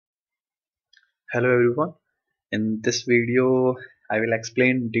Hello everyone. In this video, I will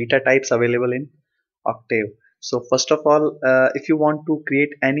explain data types available in Octave. So first of all, if you want to create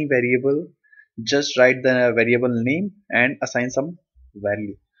any variable, just write the variable name and assign some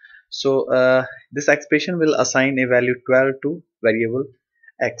value. So this expression will assign a value 12 to variable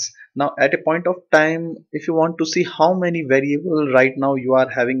x. Now at a point of time, if you want to see how many variable right now you are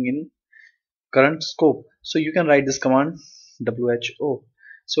having in current scope, so you can write this command who.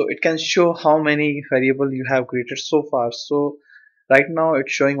 So it can show how many variable you have created so far. So right now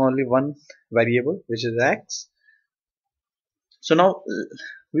it's showing only one variable, which is x. So now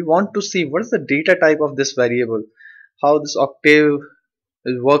we want to see what is the data type of this variable, how this octave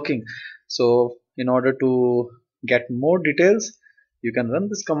is working. So in order to get more details, you can run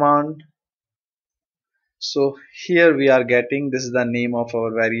this command. So here we are getting, this is the name of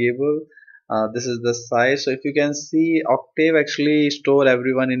our variable, this is the size. So if you can see, Octave actually store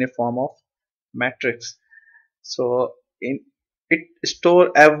everyone in a form of matrix. So it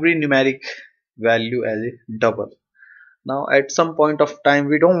store every numeric value as a double. Now at some point of time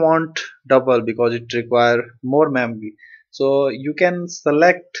we don't want double because it require more memory. So you can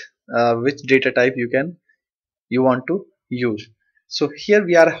select which data type you want to use. So here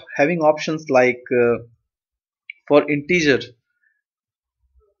we are having options like for integer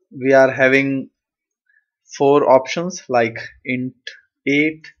we are having four options like int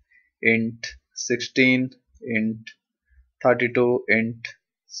 8, int 16, int 32, int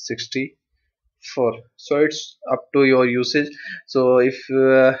 64. So it's up to your usage. So if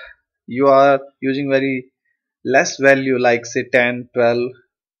you are using very less value like say 10, 12,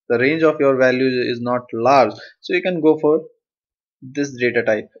 the range of your values is not large, so you can go for this data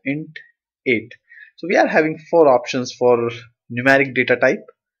type int 8. So we are having four options for numeric data type,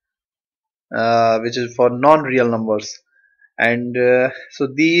 which is for non-real numbers, and so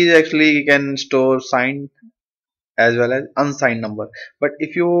these actually can store signed as well as unsigned number. But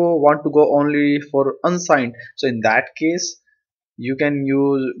if you want to go only for unsigned, so in that case you can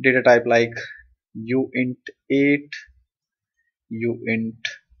use data type like uint 8, uint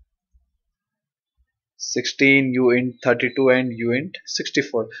 16, uint 32, and uint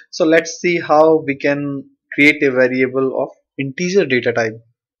 64. So let's see how we can create a variable of integer data type.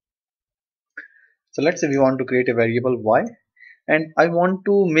 So let's say we want to create a variable y, and I want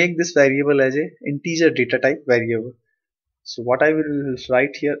to make this variable as a integer data type variable. So what I will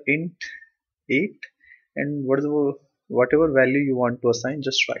write here int 8, and whatever value you want to assign,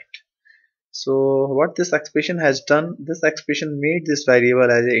 just write. So what this expression has done, this expression made this variable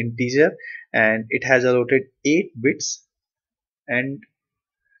as an integer, and it has allotted 8 bits, and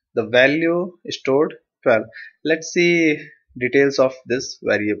the value stored 12. Let's see details of this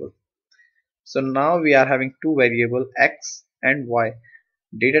variable. So now we are having two variable x and y.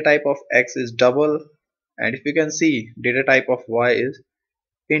 Data type of x is double, and if you can see, data type of y is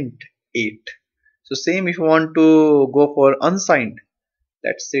int 8. So same if you want to go for unsigned,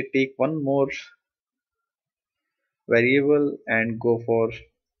 let's say take one more variable and go for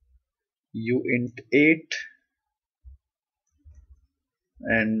uint 8,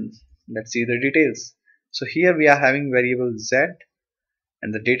 and let's see the details. So here we are having variable z,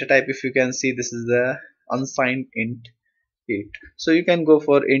 and the data type, if you can see, this is the unsigned int 8. So you can go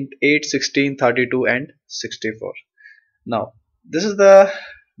for int 8, 16, 32, and 64. Now this is the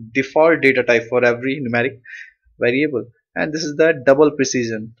default data type for every numeric variable, and this is the double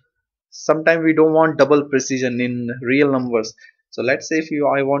precision. Sometimes we don't want double precision in real numbers. So let's say if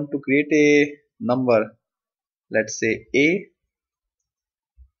I want to create a number, let's say a,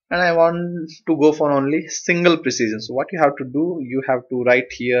 and I want to go for only single precision. So what you have to do, you have to write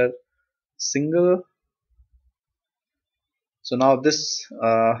here single. So now this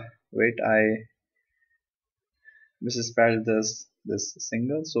wait, I misspelled this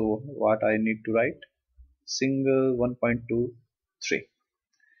single. So what I need to write, single 1.23.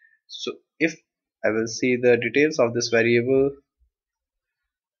 So if I will see the details of this variable,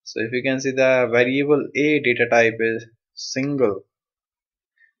 so if you can see, the variable a data type is single.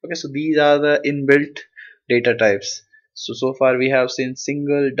 Okay, so these are the inbuilt data types. So far we have seen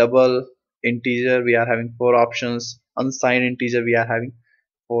single, double, integer we are having four options, unsigned integer we are having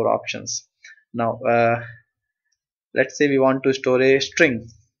four options. Now let's say we want to store a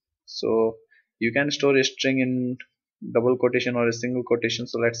string. So you can store a string in double quotation or a single quotation.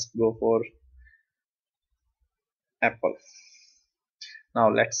 So let's go for apple.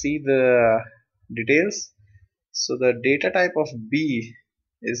 Now let's see the details. So the data type of b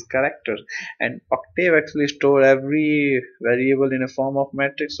is character, and Octave actually store every variable in a form of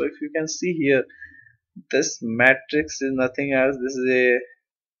matrix. So if you can see here, this matrix is nothing else, this is a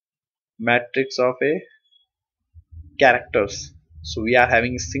matrix of a characters. So we are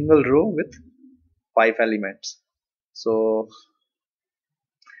having a single row with 5 elements. So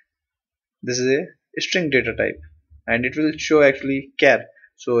this is a string data type, and it will show actually char.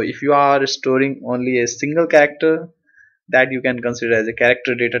 So if you are storing only a single character, that you can consider as a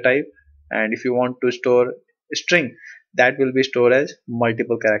character data type, and if you want to store a string, that will be stored as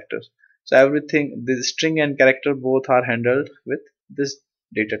multiple characters. So everything, this string and character both are handled with this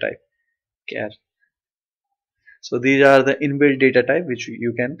data type char. So these are the inbuilt data type which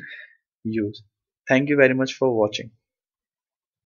you can use. Thank you very much for watching.